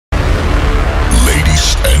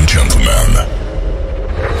gentlemen,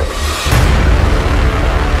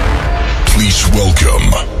 please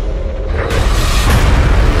welcome.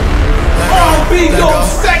 Oh, bingo,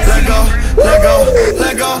 sexy.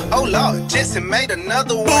 Let go. Oh Lord, Jetson made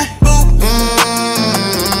another one.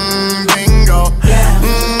 Bingo.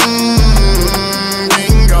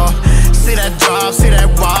 Bingo. See that drop, see that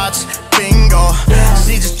watch. Bingo.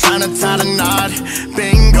 She just tryna tie the knot.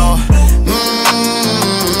 Bingo.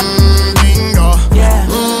 Bingo.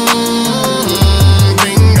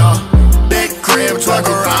 Bingo. Big crib, 12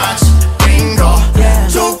 garage. Bingo.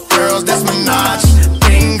 2 girls, that's Minaj.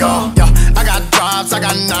 Bingo. Yeah, I got drops, I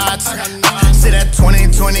got knots. See that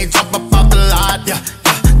 2020 jump up off the lot. Yeah,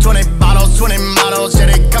 20 bottles, 20 models. Yeah,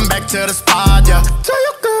 they come back to the spot. Yeah, tell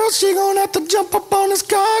your girl she gon' have to jump up on this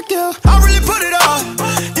cock. Yeah, I really put it up.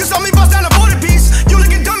 You saw me bust down a 40 piece. You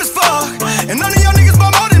looking dumb as fuck, and none of y'all niggas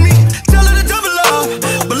bought more than me. Tell her to double up.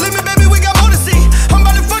 Believe me, baby, we got more to see. I'm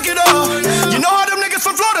about to fuck it up. You know how them niggas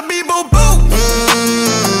from Florida be, boo boo.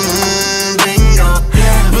 Bingo.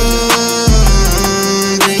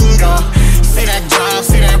 Bingo. See that drop,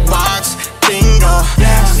 see that watch. Bingo.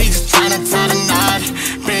 She just tryna tie the knot.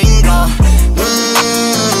 Bingo.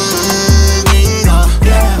 Bingo.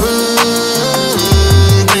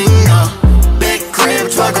 Bingo. Big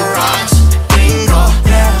crib, 12 garage. Bingo.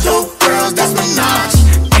 2 girls, that's Minaj.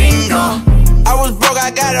 Bingo. I was broke,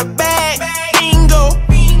 I got a bag. Bingo.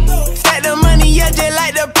 Stack the money, yeah, just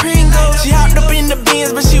like the Pringles. She hopped up in the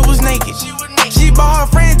Benz, but she was naked. She bought her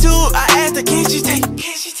friend too. I asked her, can she take it?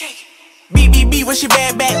 Beep, beep, beep, when she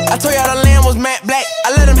bad back. I told y'all the land was matte black.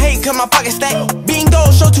 I let them hate cause my pocket stack. Bingo,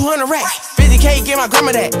 show 200 racks. 50K, get my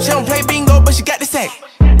grandma that. She don't play bingo, but she got the sack.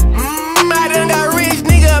 I done got rich,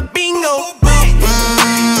 nigga, bingo. Bingo.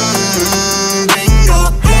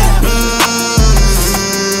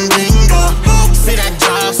 Bingo. See that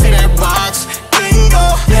drop, see that watch.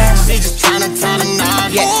 Bingo. She just tryna tie the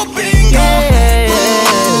knot. Oh, bingo.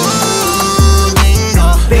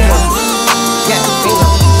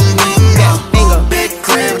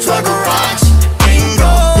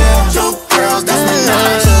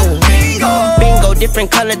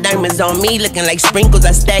 Different color diamonds on me, looking like sprinkles.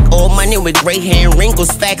 I stack old money with gray hair and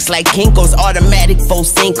wrinkles. Facts like Kinko's, automatic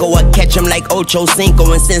 4-5. I catch them like Ocho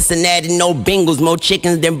Cinco. In Cincinnati, no bingos. More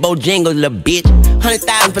chickens than Bojangles, little bitch.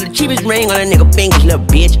 100,000 for the cheapest ring on a nigga fingers, little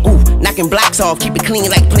bitch. Ooh, knocking blocks off, keep it clean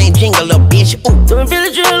like playing jingle, little bitch. Ooh, doing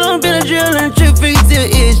village drill on village drill, and the trick for you still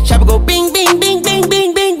is. Chopper go bing, bing, bing, bing,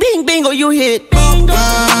 bing, bing, bing, bingo, you hit. Bingo.